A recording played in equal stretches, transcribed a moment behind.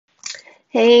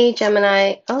Hey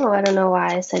Gemini. Oh, I don't know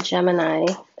why I said Gemini.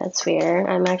 That's weird.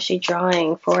 I'm actually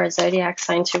drawing for a zodiac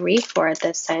sign to read for it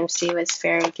this time. See what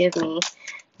Spirit give me.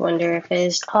 Wonder if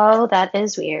it's. Oh, that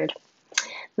is weird.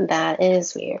 That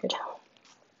is weird.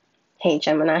 Hey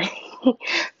Gemini.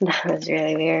 That was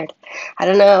really weird. I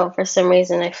don't know. For some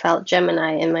reason, I felt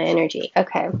Gemini in my energy.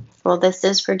 Okay. Well, this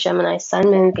is for Gemini, Sun,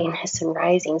 Moon, Venus, and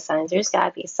Rising signs. There's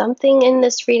got to be something in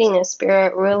this reading that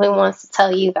Spirit really wants to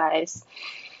tell you guys.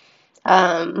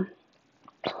 That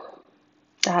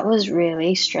was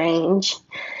really strange.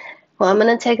 Well, I'm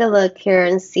going to take a look here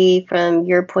and see from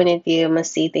your point of view. I'm going to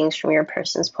see things from your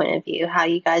person's point of view, how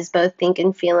you guys both think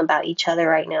and feel about each other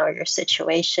right now, or your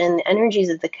situation, the energies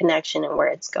of the connection, and where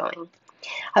it's going.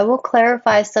 I will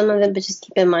clarify some of it, but just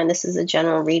keep in mind this is a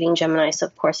general reading, Gemini, so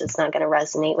of course it's not going to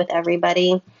resonate with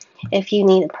everybody. If you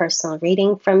need a personal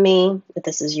reading from me, if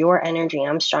this is your energy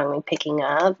I'm strongly picking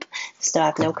up, still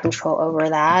have no control over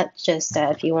that. Just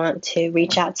if you want to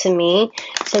reach out to me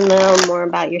to know more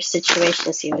about your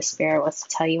situation, see what Spirit wants to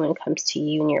tell you when it comes to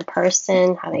you and your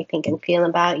person, how they think and feel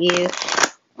about you,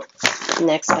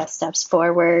 next best steps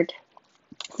forward,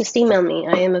 just email me.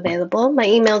 I am available. My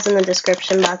email's in the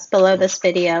description box below this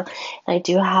video. I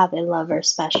do have a lover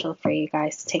special for you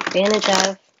guys to take advantage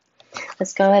of.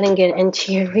 Let's go ahead and get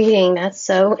into your reading. That's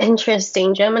so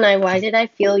interesting. Gemini, why did I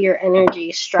feel your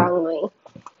energy strongly?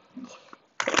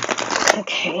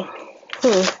 Okay.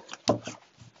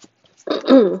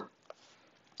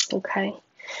 Okay.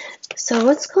 So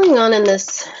what's going on in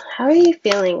this? How are you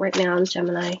feeling right now,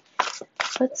 Gemini?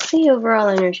 What's the overall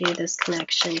energy of this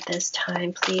connection this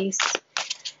time, please?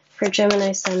 For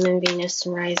Gemini, Sun, Moon, Venus,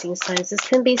 and Rising signs. This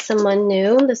could be someone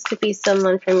new. This could be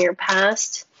someone from your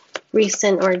past,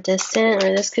 recent or distant,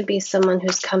 or this could be someone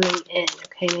who's coming in.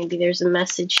 Okay, maybe there's a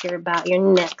message here about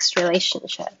your next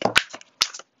relationship.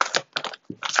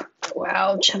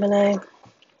 Wow, Gemini.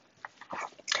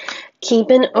 Keep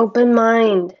an open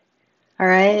mind, all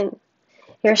right?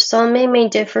 Your soulmate may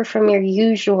differ from your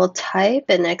usual type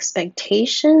and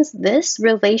expectations. This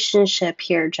relationship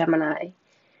here, Gemini,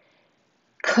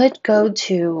 could go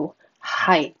to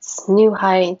heights, new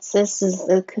heights.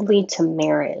 It could lead to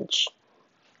marriage.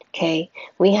 Okay,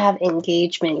 we have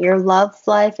engagement. Your love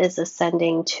life is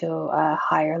ascending to a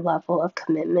higher level of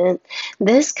commitment.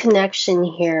 This connection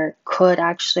here could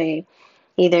actually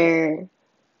either,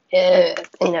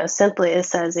 simply it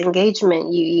says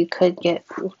engagement. You could get,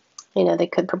 they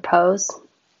could propose.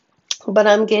 But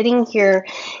I'm getting here,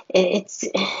 it's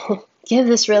give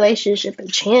this relationship a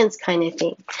chance kind of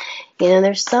thing.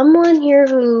 There's someone here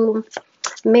who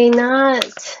may not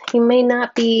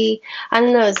be, I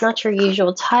don't know, it's not your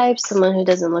usual type, someone who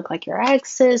doesn't look like your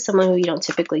exes, someone who you don't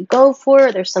typically go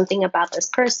for. There's something about this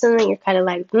person that you're kind of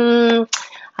like,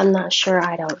 I'm not sure,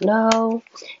 I don't know.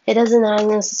 It doesn't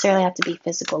necessarily have to be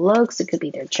physical looks. It could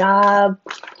be their job.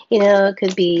 It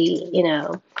could be,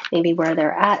 maybe where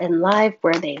they're at in life,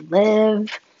 where they live,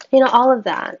 all of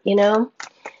that,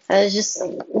 it's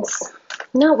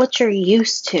not what you're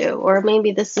used to, or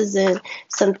maybe this isn't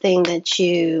something that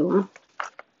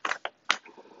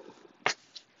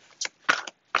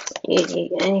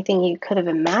anything you could have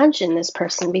imagined this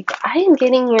person be. I am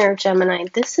getting here, Gemini,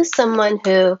 this is someone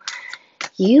who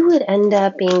you would end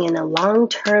up being in a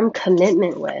long-term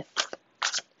commitment with,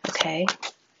 okay?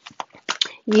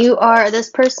 This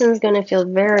person's going to feel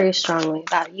very strongly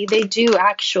about you. They do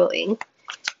actually.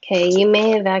 Okay, you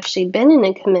may have actually been in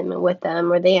a commitment with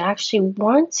them, or they actually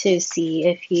want to see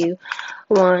if you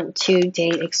want to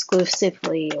date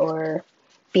exclusively or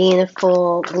be in a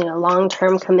full,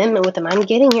 long-term commitment with them. I'm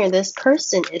getting here, this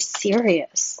person is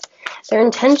serious. Their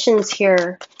intentions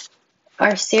here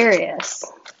are serious.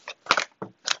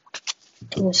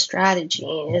 And the strategy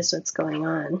is what's going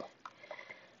on.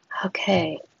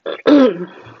 Okay.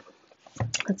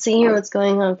 Let's see here what's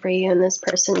going on for you and this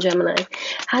person, Gemini.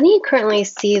 How do you currently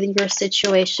see your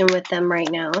situation with them right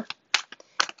now?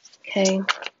 Okay.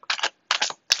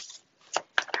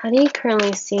 How do you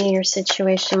currently see your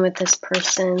situation with this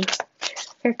person?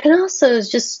 It can also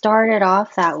just start it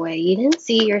off that way. You didn't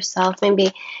see yourself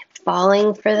maybe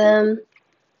falling for them.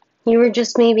 You were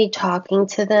just maybe talking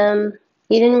to them.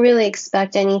 You didn't really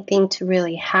expect anything to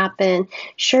really happen.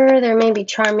 Sure, they're maybe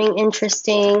charming,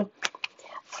 interesting,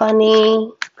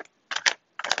 funny,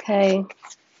 okay,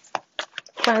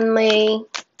 friendly,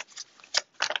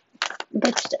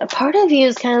 but a part of you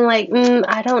is kind of like,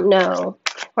 I don't know,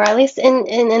 or at least in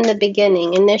the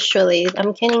beginning, initially,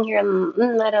 I'm getting here, I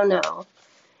don't know,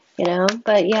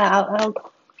 but yeah, I'll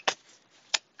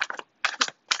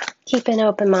keep an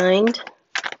open mind,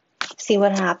 see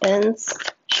what happens.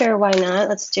 Sure, why not?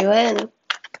 Let's do it.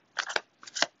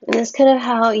 And that's kind of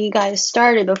how you guys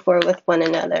started before with one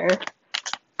another.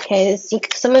 Okay,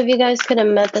 some of you guys could have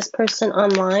met this person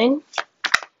online.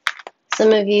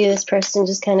 Some of you, this person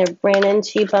just kind of ran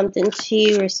into you, bumped into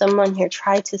you, or someone here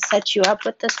tried to set you up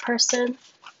with this person.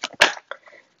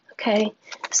 Okay,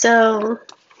 so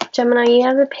Gemini, you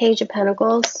have the Page of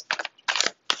Pentacles.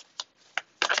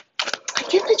 I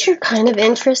get that you're kind of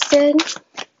interested.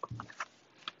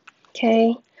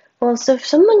 Okay, well, so if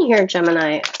someone here,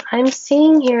 Gemini, I'm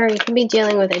seeing here you can be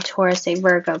dealing with a Taurus, a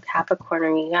Virgo, Capricorn,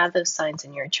 or you have those signs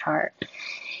in your chart.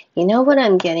 You know what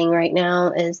I'm getting right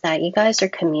now is that you guys are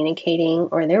communicating,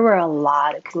 or there were a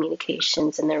lot of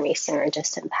communications in the recent or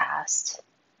distant past.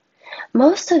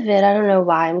 Most of it, I don't know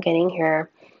why I'm getting here.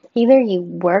 Either you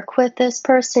work with this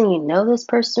person, you know this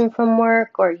person from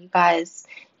work, or you guys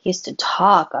used to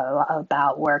talk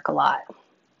about work a lot.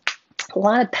 A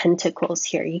lot of pentacles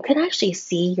here. You could actually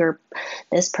see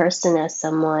this person as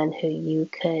someone who you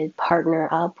could partner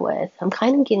up with. I'm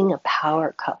kind of getting a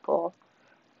power couple.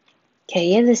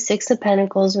 Okay, you have the Six of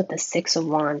Pentacles with the Six of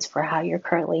Wands for how you're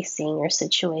currently seeing your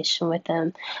situation with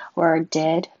them, or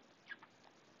did.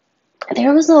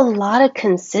 There was a lot of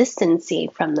consistency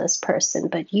from this person,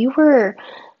 but you were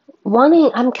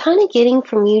wanting, I'm kind of getting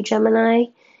from you, Gemini,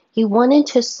 you wanted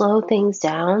to slow things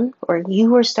down, or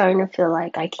you were starting to feel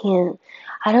like, I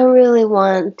don't really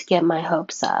want to get my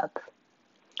hopes up,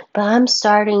 but I'm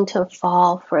starting to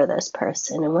fall for this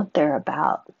person and what they're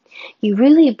about. You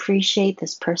really appreciate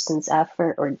this person's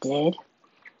effort, or did.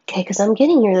 Okay, because I'm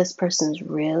getting here, this person's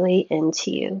really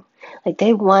into you. Like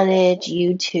they wanted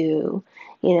you to,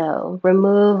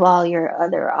 remove all your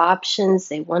other options.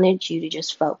 They wanted you to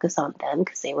just focus on them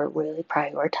because they were really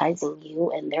prioritizing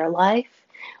you in their life,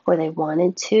 or they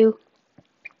wanted to.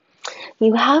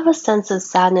 You have a sense of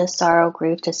sadness, sorrow,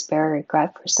 grief, despair,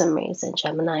 regret for some reason,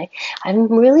 Gemini. I'm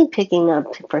really picking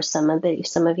up for some of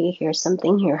you here,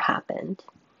 something here happened.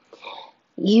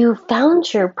 You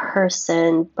found your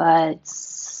person, but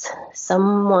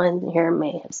someone here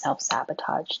may have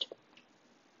self-sabotaged.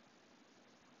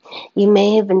 You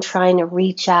may have been trying to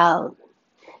reach out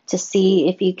to see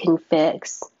if you can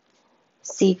fix,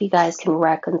 see if you guys can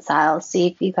reconcile, see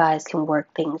if you guys can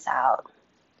work things out.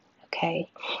 Okay?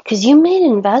 Because you made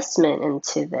investment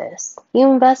into this.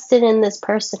 You invested in this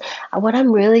person. What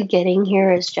I'm really getting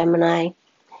here is, Gemini,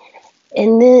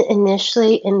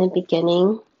 initially in the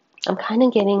beginning, I'm kind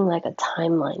of getting like a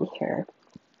timeline here.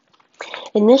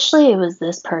 Initially, it was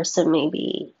this person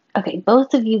maybe. Okay,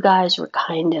 both of you guys were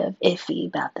kind of iffy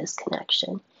about this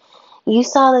connection. You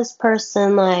saw this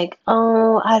person like,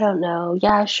 oh, I don't know.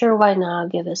 Yeah, sure, why not? I'll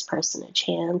give this person a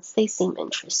chance. They seem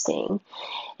interesting.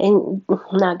 And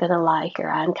I'm not going to lie here.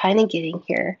 I'm kind of getting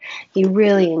here. You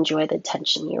really enjoy the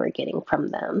attention you were getting from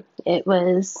them. It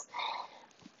was,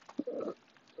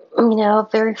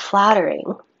 very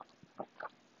flattering.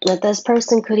 That this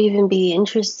person could even be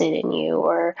interested in you,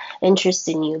 or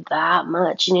interested in you that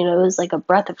much. And, it was like a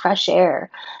breath of fresh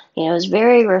air. It was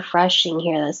very refreshing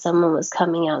here that someone was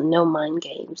coming out, no mind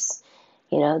games.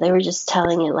 They were just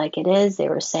telling it like it is. They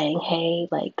were saying, hey,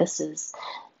 like, this is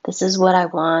what I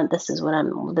want. This is what I'm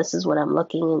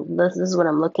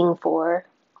looking for.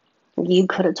 You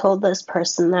could have told this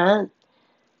person that.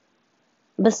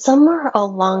 But somewhere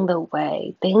along the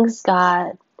way, things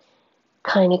got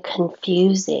kind of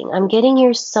confusing. I'm getting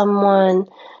here someone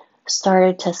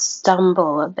started to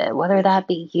stumble a bit, whether that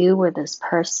be you or this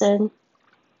person.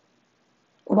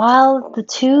 While the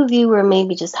two of you were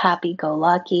maybe just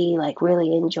happy-go-lucky, like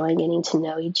really enjoying getting to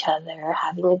know each other,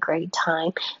 having a great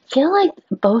time, I feel like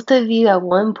both of you at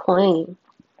one point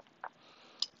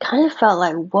kind of felt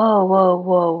like, whoa, whoa,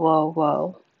 whoa, whoa,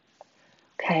 whoa.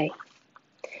 Okay.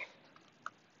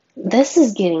 This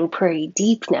is getting pretty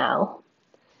deep now.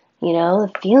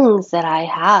 The feelings that I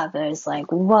have is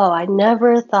like, whoa, I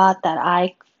never thought that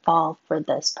I fall for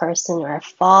this person, or I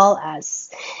fall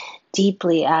as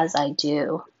deeply as I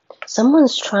do.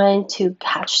 Someone's trying to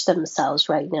catch themselves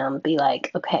right now and be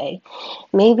like, okay,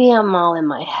 maybe I'm all in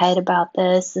my head about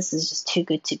this. This is just too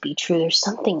good to be true. There's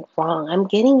something wrong. I'm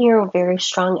getting your very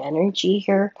strong energy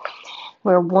here,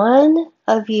 where one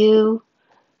of you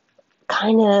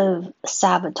kind of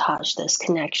sabotage this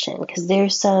connection because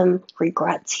there's some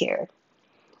regrets here.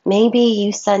 Maybe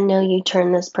you said no, you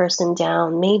turned this person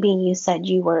down. Maybe you said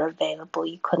you weren't available,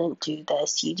 you couldn't do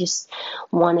this, you just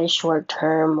wanted short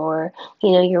term, or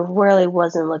you really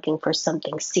wasn't looking for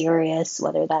something serious,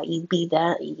 whether that you be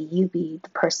the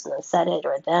person that said it,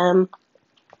 or them,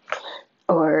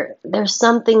 or there's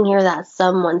something here that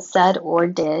someone said or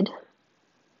did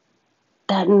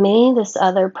that made this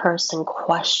other person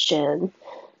question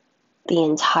the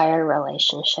entire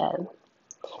relationship.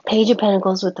 Page of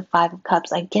Pentacles with the Five of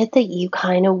Cups. I get that you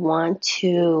kind of want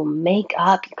to make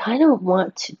up. You kind of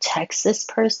want to text this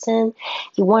person.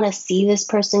 You want to see this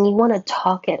person. You want to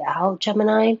talk it out,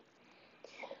 Gemini.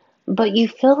 But you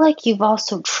feel like you've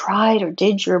also tried or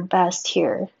did your best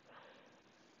here.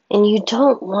 And you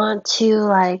don't want to,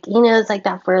 like, you know, it's like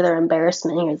that further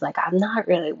embarrassment here. It's like, I'm not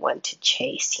really one to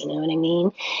chase, you know what I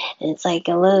mean? And it's like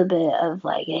a little bit of,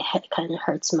 like, it kind of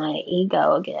hurts my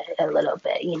ego again a little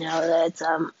bit, you know? That's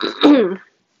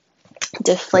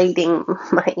deflating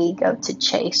my ego to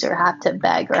chase or have to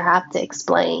beg or have to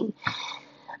explain.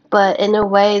 But in a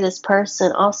way, this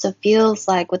person also feels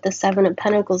like, with the Seven of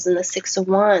Pentacles and the Six of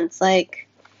Wands, like,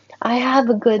 I have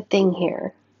a good thing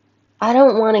here. I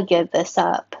don't want to give this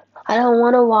up. I don't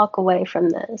want to walk away from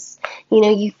this. You know,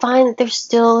 you find that there's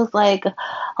still, like,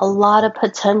 a lot of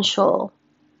potential.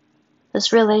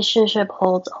 This relationship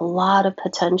holds a lot of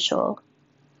potential.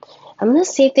 I'm going to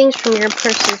see things from your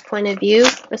person's point of view.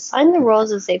 Assign the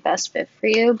roles as a best fit for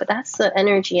you, but that's the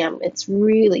energy it's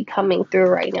really coming through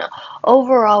right now.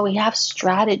 Overall, we have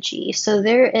strategy. So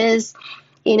there is,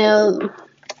 you know,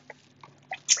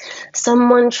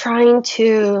 someone trying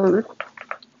to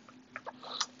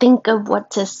think of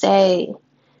what to say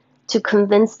to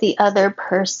convince the other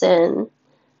person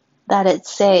that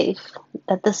it's safe,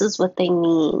 that this is what they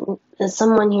mean. There's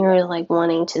someone here, like,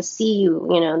 wanting to see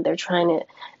you, you know, they're trying to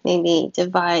maybe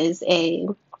devise a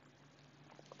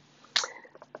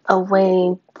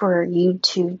way for you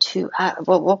to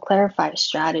well, we'll clarify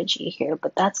strategy here,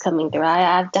 but that's coming through.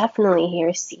 I've definitely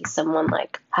here see someone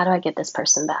like, how do I get this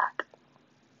person back?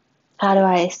 How do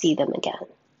I see them again?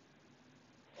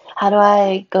 How do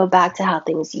I go back to how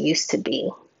things used to be?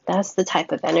 That's the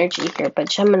type of energy here. But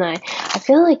Gemini, I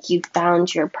feel like you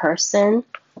found your person,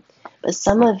 but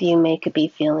some of you could be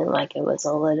feeling like it was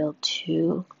a little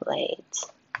too late,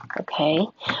 okay?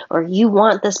 Or you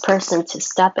want this person to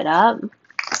step it up.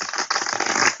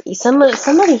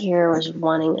 Somebody here was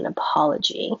wanting an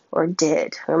apology, or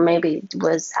did, or maybe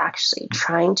was actually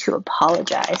trying to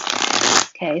apologize.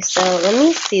 Okay, so let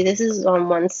me see. This is on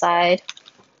one side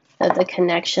of the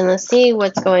connection. Let's see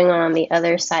what's going on the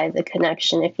other side of the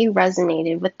connection. If you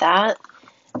resonated with that,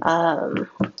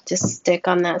 just stick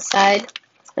on that side.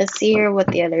 Let's see here what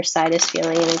the other side is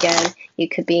feeling. And again, you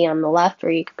could be on the left or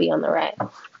you could be on the right.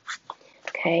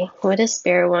 Okay, what does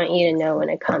Spirit want you to know when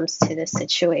it comes to this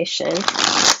situation,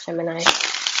 Gemini?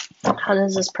 How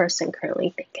does this person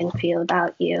currently think and feel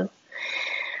about you?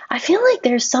 I feel like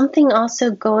there's something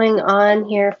also going on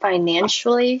here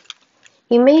financially.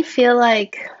 You may feel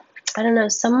like, I don't know,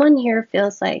 someone here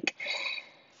feels like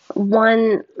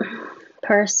one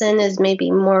person is maybe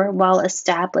more well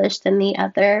established than the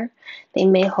other. They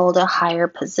may hold a higher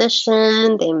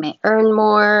position. They may earn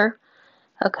more.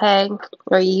 Okay?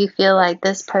 Or you feel like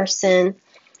this person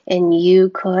and you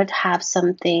could have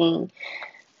something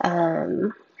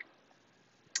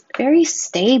very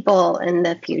stable in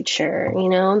the future. You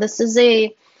know, this is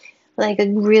a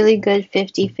really good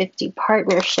 50-50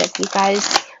 partnership. You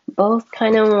guys both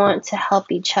kind of want to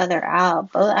help each other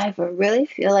out. But I really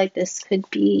feel like this could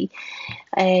be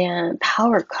a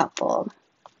power couple.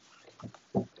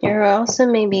 You're also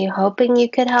maybe hoping you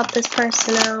could help this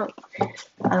person out.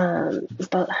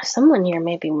 But someone here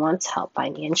maybe wants help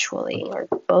financially, or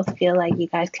both feel like you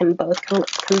guys can both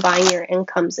combine your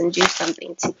incomes and do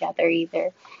something together,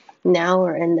 either now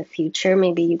or in the future.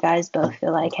 Maybe you guys both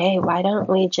feel like, hey, why don't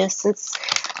we just, since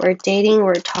we're dating,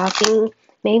 we're talking,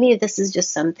 maybe this is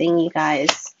just something you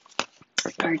guys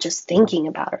are just thinking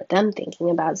about, or them thinking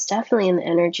about. It's definitely in the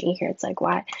energy here. It's like,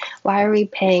 why are we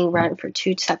paying rent for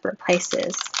two separate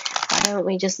places? Why don't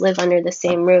we just live under the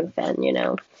same roof and, you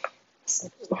know,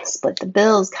 split the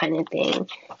bills kind of thing,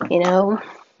 you know?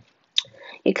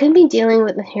 You could be dealing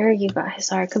with, here you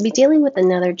guys are, could be dealing with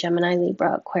another Gemini,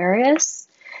 Libra, Aquarius.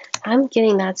 I'm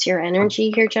getting that's your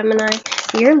energy here, Gemini.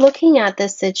 You're looking at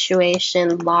this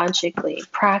situation logically,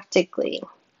 practically.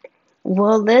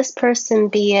 Will this person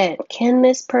be it? Can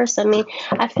this person, I mean,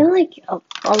 I feel like a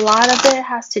lot of it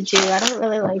has to do, I don't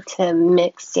really like to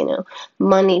mix, you know,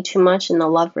 money too much in the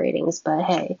love readings, but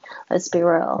hey, let's be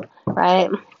real,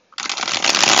 right?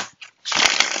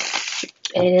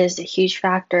 It is a huge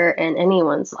factor in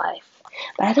anyone's life.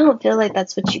 But I don't feel like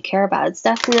that's what you care about. It's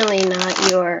definitely not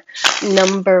your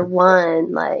number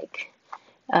one, like,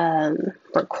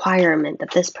 requirement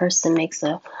that this person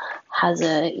has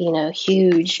a, you know,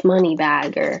 huge money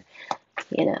bag, or,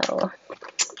 you know,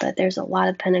 but there's a lot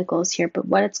of pentacles here. But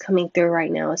what it's coming through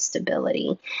right now is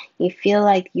stability. You feel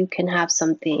like you can have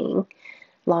something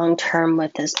long term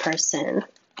with this person.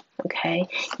 Okay,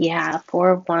 yeah,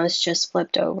 Four of Wands just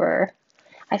flipped over.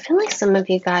 I feel like some of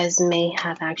you guys may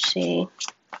have actually...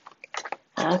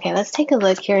 Okay, let's take a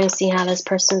look here and see how this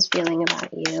person's feeling about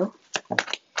you.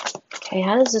 Okay,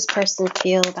 how does this person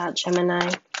feel about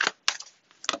Gemini?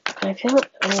 I feel...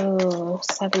 Oh,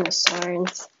 Seven of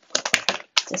Swords.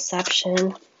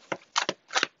 Deception.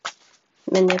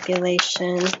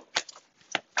 Manipulation.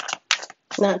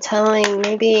 Not telling,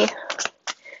 maybe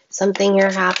something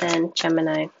here happened,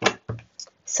 Gemini.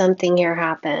 Something here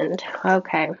happened.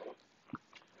 Okay.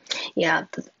 Yeah,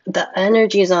 the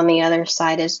energies on the other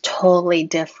side is totally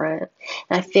different.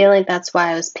 And I feel like that's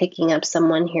why I was picking up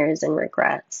someone here is in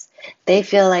regrets. They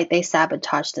feel like they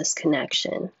sabotaged this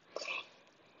connection.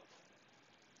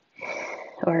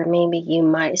 Or maybe you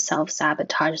might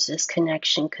self-sabotage this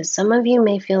connection because some of you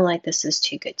may feel like this is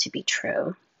too good to be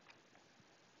true.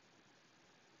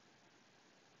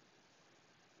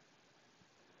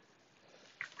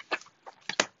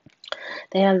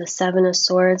 They have the Seven of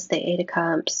Swords, the Eight of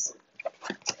Cups,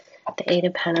 the Eight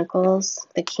of Pentacles,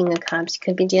 the King of Cups. You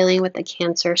could be dealing with the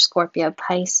Cancer, Scorpio,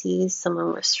 Pisces,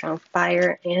 someone with strong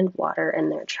fire and water in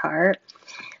their chart.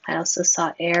 I also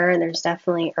saw air, and there's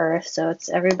definitely earth, so it's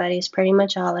everybody's pretty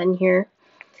much all in here.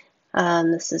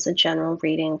 This is a general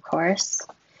reading, of course.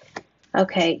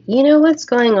 Okay, you know what's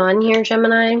going on here,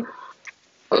 Gemini?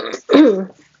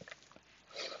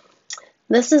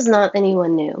 This is not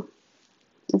anyone new.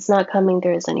 It's not coming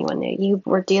through as anyone new. You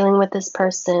were dealing with this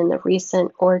person in the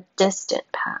recent or distant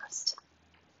past.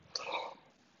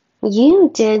 You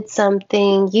did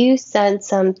something, you said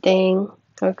something,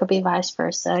 or it could be vice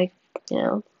versa, you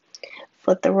know,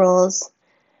 flip the roles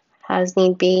as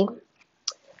need be.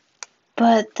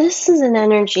 But this is an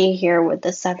energy here with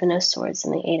the Seven of Swords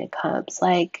and the Eight of Cups.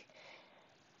 Like,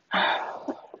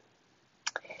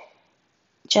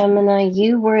 Gemini,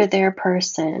 you were their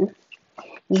person.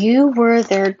 You were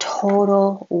their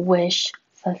total wish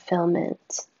fulfillment.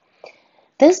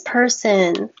 This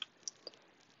person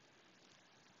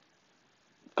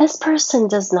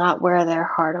does not wear their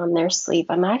heart on their sleeve.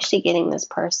 I'm actually getting this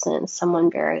person, someone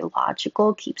very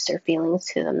logical, keeps their feelings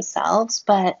to themselves,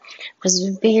 but was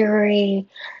very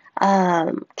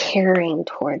caring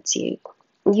towards you.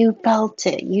 You felt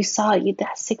it. You saw it.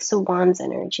 That Six of Wands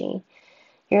energy.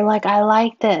 You're like, I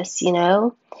like this, you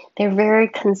know? They're very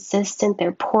consistent.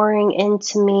 They're pouring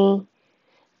into me.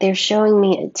 They're showing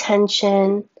me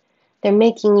attention. They're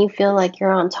making you feel like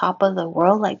you're on top of the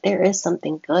world, like there is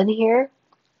something good here.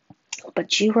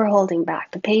 But you were holding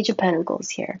back. The Page of Pentacles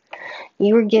here.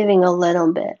 You were giving a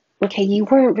little bit. Okay, you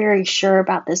weren't very sure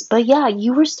about this. But yeah,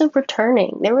 you were still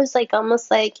returning. There was like almost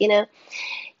like, you know,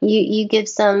 you give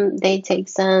some, they take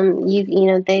some, you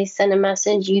know, they send a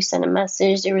message, you send a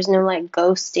message. There was no like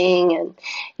ghosting and,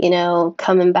 you know,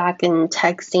 coming back and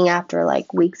texting after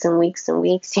like weeks and weeks and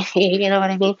weeks. You know what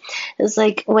I mean? It's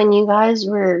like when you guys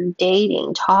were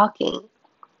dating, talking,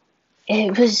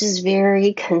 it was just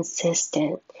very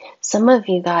consistent. Some of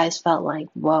you guys felt like,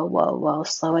 whoa, whoa, whoa,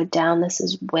 slow it down. This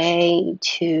is way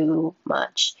too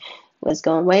much. It was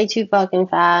going way too fucking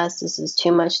fast. This is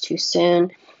too much too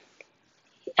soon.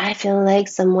 I feel like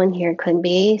someone here could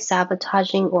be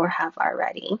sabotaging or have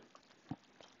already.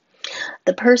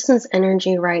 The person's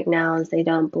energy right now is they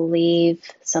don't believe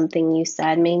something you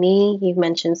said. Maybe you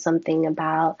mentioned something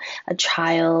about a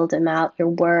child, about your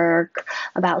work,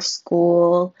 about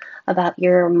school, about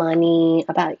your money,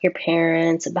 about your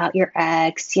parents, about your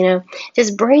ex, you know,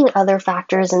 just bring other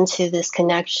factors into this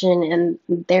connection, and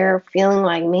they're feeling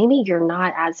like maybe you're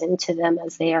not as into them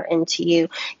as they are into you.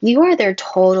 You are their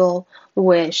total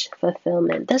wish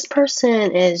fulfillment. This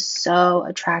person is so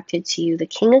attracted to you. The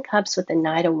King of Cups with the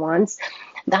Knight of Wands.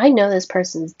 I know this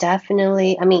person's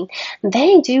definitely, I mean,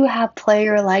 they do have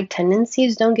player-like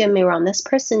tendencies. Don't get me wrong. This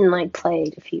person like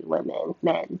played a few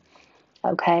men.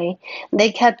 Okay,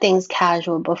 they kept things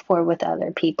casual before with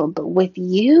other people, but with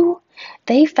you,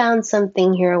 they found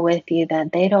something here with you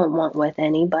that they don't want with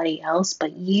anybody else,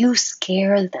 but you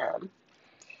scare them.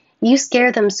 You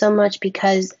scare them so much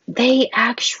because they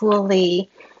actually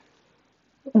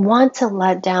want to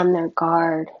let down their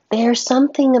guard. There's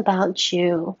something about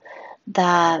you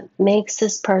that makes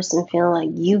this person feel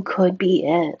like you could be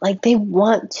it. Like they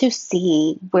want to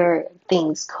see where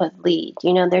things could lead.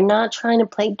 You know, they're not trying to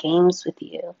play games with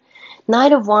you.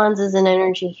 Knight of Wands is an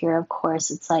energy here, of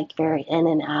course. It's like very in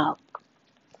and out.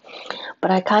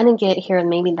 But I kind of get here, and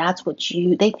maybe that's what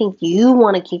they think you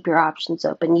want to keep your options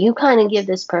open. You kind of give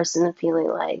this person a feeling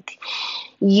like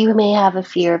you may have a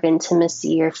fear of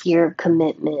intimacy or fear of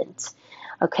commitment.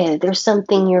 Okay, there's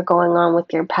something you're going on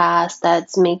with your past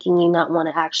that's making you not want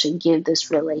to actually give this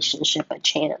relationship a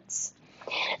chance.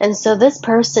 And so this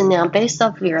person now, based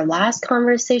off of your last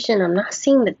conversation, I'm not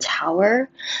seeing the Tower,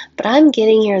 but I'm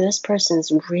getting here this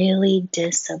person's really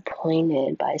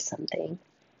disappointed by something.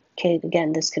 Okay,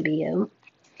 again, this could be you.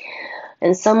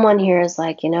 And someone here is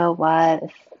like, you know what?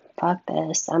 Fuck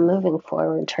this. I'm moving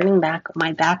forward, turning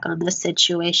my back on this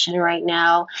situation right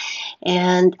now.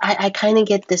 And I kind of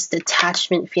get this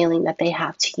detachment feeling that they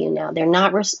have to you now. They're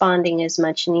not responding as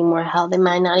much anymore. Hell, they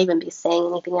might not even be saying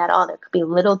anything at all. There could be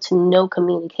little to no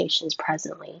communications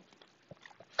presently.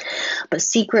 But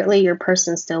secretly, your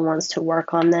person still wants to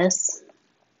work on this.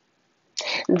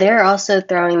 They're also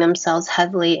throwing themselves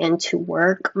heavily into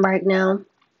work right now.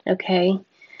 Okay?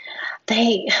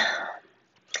 They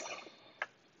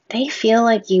feel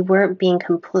like you weren't being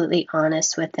completely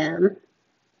honest with them.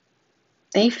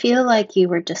 They feel like you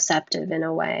were deceptive in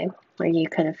a way, or you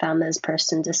could have found this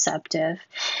person deceptive.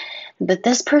 But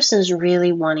this person's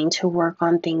really wanting to work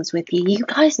on things with you. You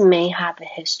guys may have a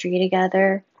history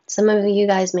together. Some of you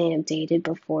guys may have dated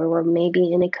before, or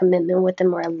maybe in a commitment with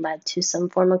them, or led to some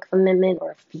form of commitment,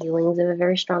 or feelings of a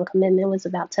very strong commitment was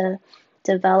about to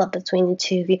develop between the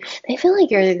two of you. They feel like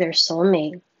you're their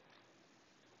soulmate.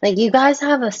 Like you guys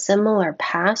have a similar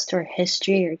past or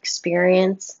history or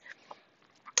experience.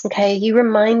 Okay, you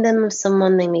remind them of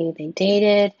someone maybe they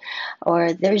dated,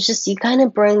 or there's just, you kind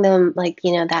of bring them like,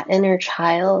 you know, that inner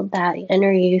child, that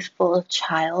inner youthful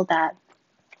child, that,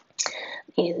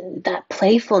 you know, that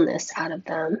playfulness out of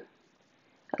them.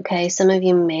 Okay, some of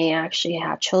you may actually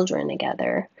have children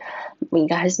together. You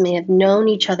guys may have known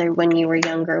each other when you were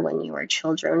younger, when you were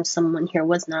children. Someone here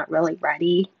was not really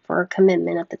ready for a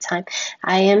commitment at the time.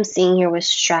 I am seeing here with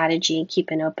strategy,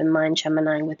 keep an open mind,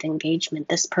 Gemini, with engagement.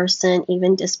 This person,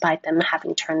 even despite them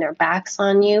having turned their backs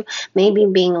on you, maybe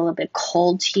being a little bit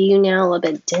cold to you now, a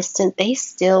little bit distant, they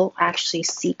still actually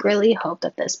secretly hope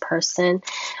that this person,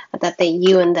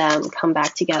 you and them come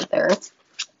back together.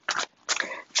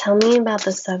 Tell me about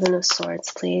the Seven of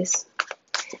Swords, please.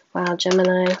 Wow,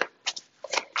 Gemini.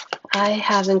 I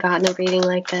haven't gotten a reading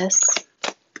like this.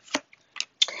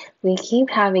 We keep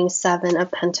having Seven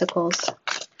of Pentacles.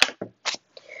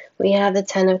 We have the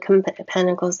Ten of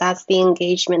Pentacles. That's the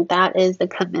engagement. That is the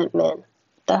commitment.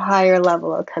 The higher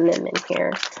level of commitment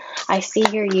here. I see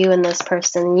here you and this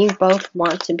person. You both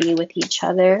want to be with each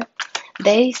other.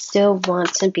 They still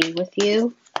want to be with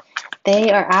you.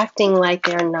 They are acting like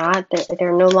they're not,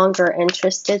 they're no longer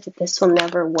interested, that this will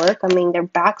never work. I mean, their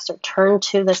backs are turned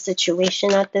to the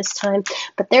situation at this time,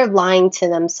 but they're lying to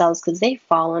themselves because they've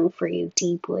fallen for you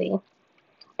deeply.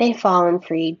 They've fallen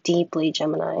for you deeply,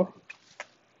 Gemini.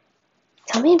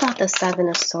 Tell me about the Seven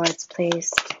of Swords,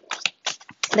 please.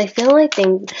 They feel like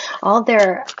all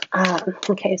their,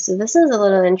 okay, so this is a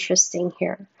little interesting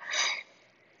here.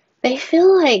 They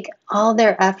feel like all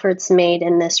their efforts made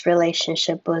in this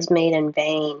relationship was made in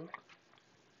vain.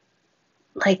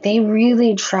 Like they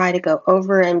really try to go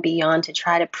over and beyond to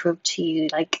try to prove to you,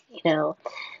 like, you know,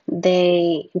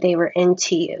 they were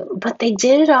into you. But they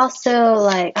did also,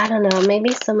 like, I don't know, maybe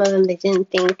some of them, they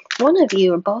didn't think, one of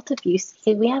you or both of you,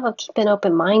 see, we have to keep an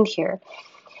open mind here.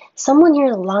 Someone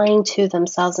here lying to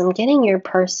themselves. I'm getting your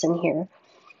person here.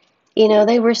 You know,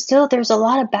 they were still, there's a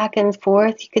lot of back and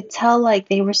forth. You could tell like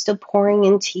they were still pouring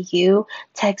into you,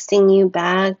 texting you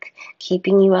back,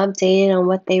 keeping you updated on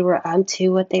what they were up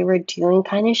to, what they were doing,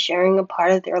 kind of sharing a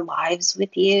part of their lives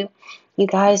with you. You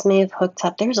guys may have hooked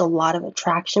up. There's a lot of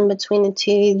attraction between the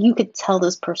two. You could tell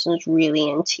this person was really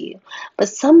into you. But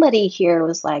somebody here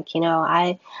was like, you know,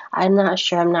 I'm not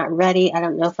sure. I'm not ready. I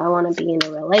don't know if I want to be in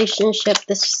a relationship.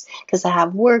 This because I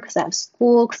have work, because I have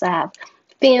school, because I have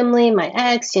family, my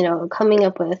ex, you know, coming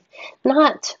up with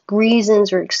not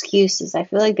reasons or excuses. I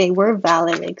feel like they were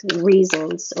valid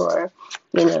reasons or,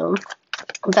 you know,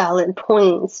 valid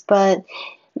points. But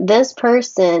this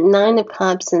person, Nine of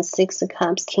Cups and Six of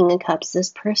Cups, King of Cups, this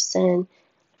person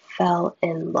fell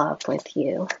in love with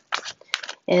you.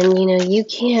 And, you know, you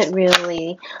can't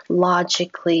really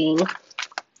logically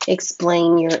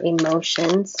explain your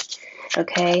emotions,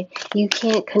 okay? You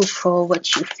can't control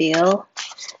what you feel.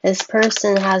 This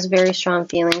person has very strong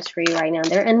feelings for you right now.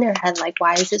 They're in their head like,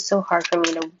 why is it so hard for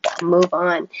me to move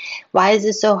on? Why is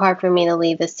it so hard for me to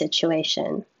leave this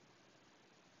situation?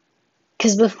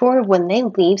 Because before, when they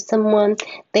leave someone,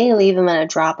 they leave them at a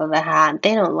drop of a hat.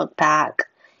 They don't look back,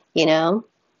 you know?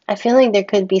 I feel like there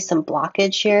could be some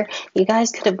blockage here. You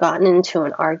guys could have gotten into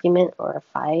an argument or a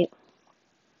fight.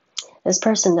 This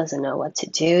person doesn't know what to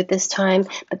do this time,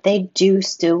 but they do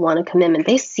still want a commitment.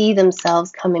 They see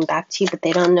themselves coming back to you, but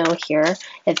they don't know here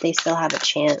if they still have a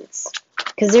chance.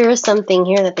 Because there is something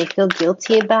here that they feel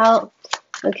guilty about.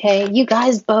 Okay, you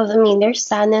guys both, I mean, there's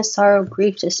sadness, sorrow,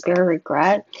 grief, despair,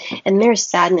 regret, and there's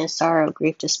sadness, sorrow,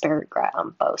 grief, despair, regret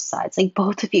on both sides. Like,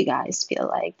 both of you guys feel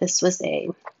like this is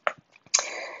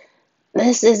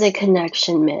a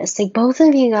connection miss. Like, both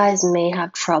of you guys may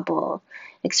have trouble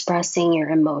expressing your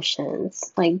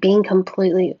emotions, like being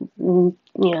completely,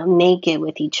 naked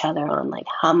with each other on like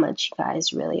how much you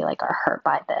guys really like are hurt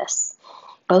by this.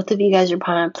 Both of you guys are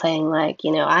kind of playing like,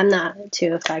 I'm not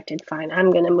too affected, fine, I'm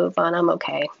gonna move on, I'm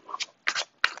okay.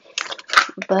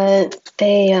 But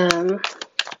they're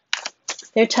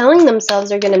telling themselves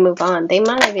they're gonna move on. They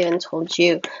might have even told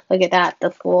you, look at that, the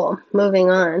Fool,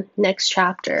 moving on, next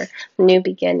chapter, new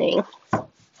beginning.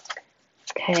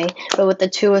 Okay, but with the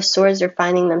Two of Swords, they're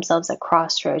finding themselves at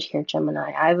crossroads here,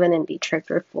 Gemini. I wouldn't be tricked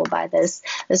or fooled by this.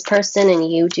 This person and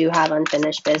you do have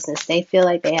unfinished business. They feel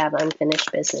like they have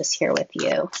unfinished business here with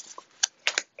you.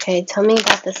 Okay, tell me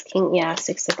about this King. Yeah,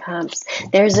 Six of Cups.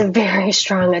 There's a very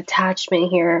strong attachment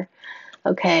here.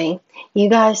 Okay,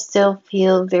 you guys still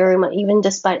feel very much, even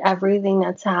despite everything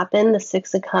that's happened, the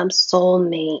Six of Cups,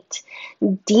 soulmate,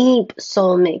 deep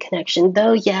soulmate connection.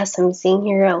 Though, yes, I'm seeing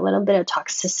here a little bit of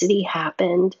toxicity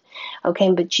happened.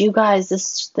 Okay, but you guys,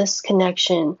 this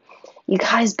connection, you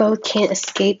guys both can't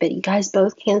escape it. You guys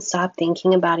both can't stop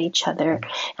thinking about each other.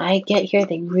 I get here,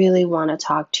 they really want to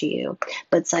talk to you.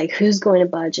 But it's like, who's going to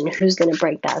budge and who's going to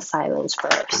break that silence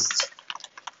first?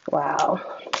 Wow.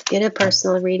 Get a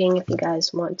personal reading if you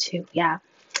guys want to. Yeah.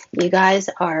 You guys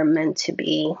are meant to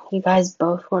be. You guys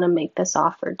both want to make this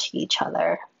offer to each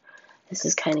other. This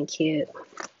is kind of cute.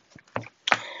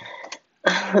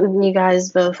 You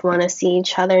guys both want to see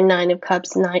each other. Nine of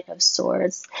Cups, Knight of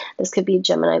Swords. This could be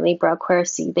Gemini, Libra,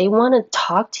 Aquarius. They want to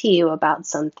talk to you about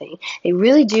something. They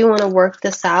really do want to work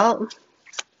this out.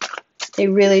 They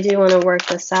really do want to work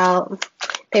this out.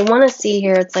 They want to see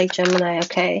here, it's like Gemini,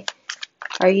 okay,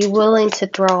 are you willing to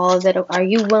throw all of it? Are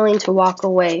you willing to walk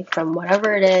away from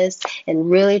whatever it is and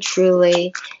really,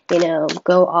 truly,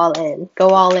 go all in? Go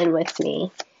all in with me.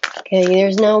 Okay,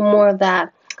 there's no more of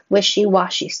that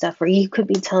wishy-washy stuff where you could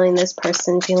be telling this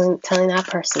person, telling that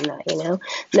person that,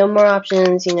 no more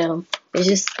options, it's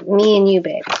just me and you,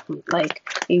 babe. Like,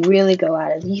 you really go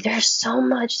at it. There's so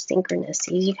much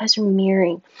synchronicity. You guys are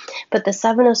mirroring. But the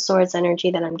Seven of Swords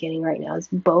energy that I'm getting right now is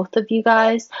both of you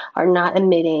guys are not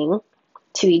admitting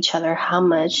to each other how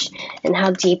much and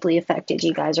how deeply affected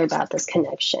you guys are about this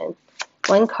connection.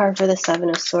 One card for the Seven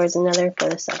of Swords, another for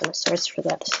the Seven of Swords for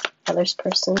that other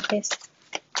person, please.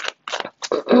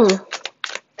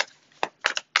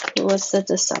 What's the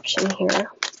deception here that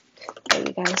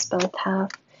you guys both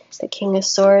have? The King of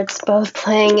Swords, both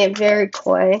playing it very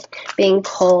coy, being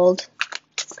cold,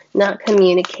 not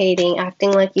communicating,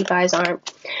 acting like you guys aren't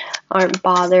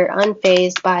bothered,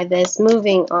 unfazed by this,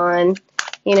 moving on,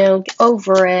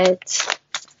 over it,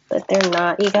 but they're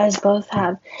not. You guys both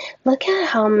have, look at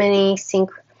how many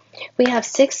we have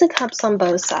Six of Cups on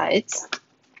both sides.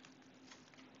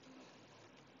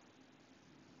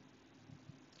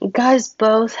 You guys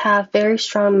both have very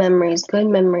strong memories, good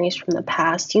memories from the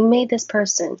past. You made this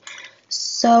person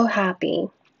so happy.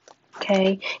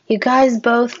 Okay, you guys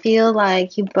both feel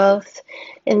like you both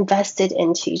invested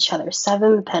into each other.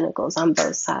 Seven of Pentacles on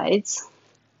both sides.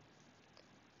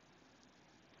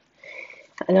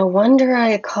 And no wonder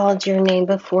I called your name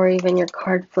before even your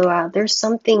card flew out. There's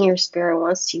something your spirit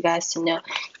wants you guys to know.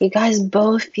 You guys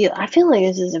both feel, I feel like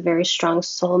this is a very strong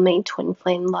soulmate, twin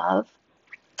flame love.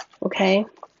 Okay?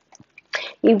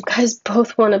 You guys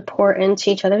both want to pour into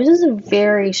each other. This is a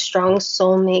very strong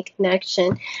soulmate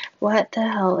connection. What the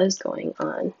hell is going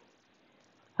on?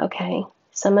 Okay?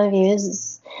 Some of you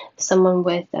is someone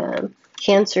with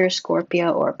Cancer,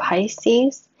 Scorpio, or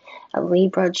Pisces. A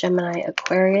Libra, Gemini,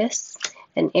 Aquarius.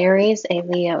 An Aries, a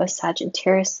Leo, a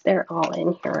Sagittarius. They're all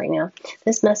in here right now.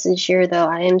 This message here, though,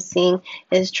 I am seeing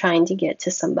is trying to get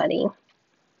to somebody.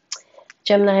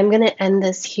 Gemini, I'm going to end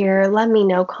this here. Let me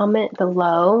know. Comment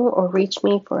below or reach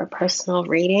me for a personal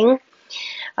reading.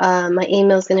 My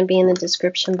email is going to be in the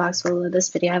description box below this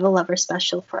video. I have a lover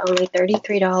special for only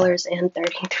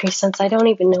 $33.33. I don't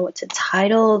even know what to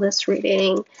title this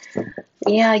reading.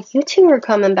 Yeah, you two are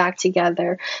coming back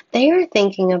together. They are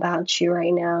thinking about you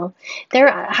right now. They're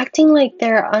acting like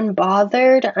they're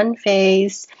unbothered,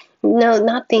 unfazed. No,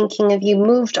 not thinking of you,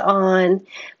 moved on.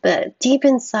 But deep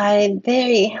inside,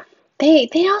 they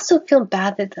also feel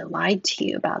bad that they lied to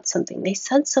you about something. They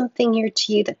said something here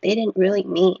to you that they didn't really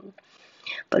mean.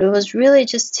 But it was really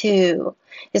just it's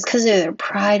because of their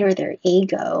pride or their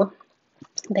ego.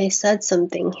 They said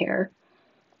something here.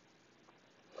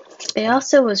 They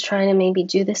also was trying to maybe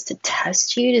do this to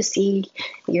test you, to see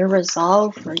your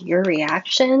resolve or your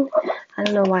reaction. I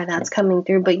don't know why that's coming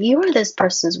through, but you are this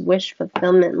person's wish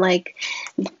fulfillment. Like,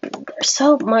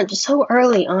 so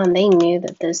early on, they knew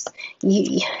that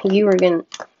you were gonna,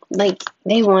 like,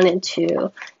 they wanted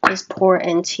to just pour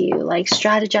into you, like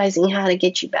strategizing how to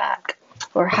get you back,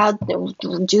 or how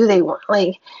do they want,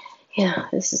 like, yeah,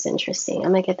 this is interesting.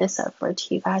 I'm gonna get this up for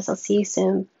you guys. I'll see you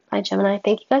soon. Bye, Gemini.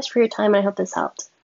 Thank you guys for your time. I hope this helped.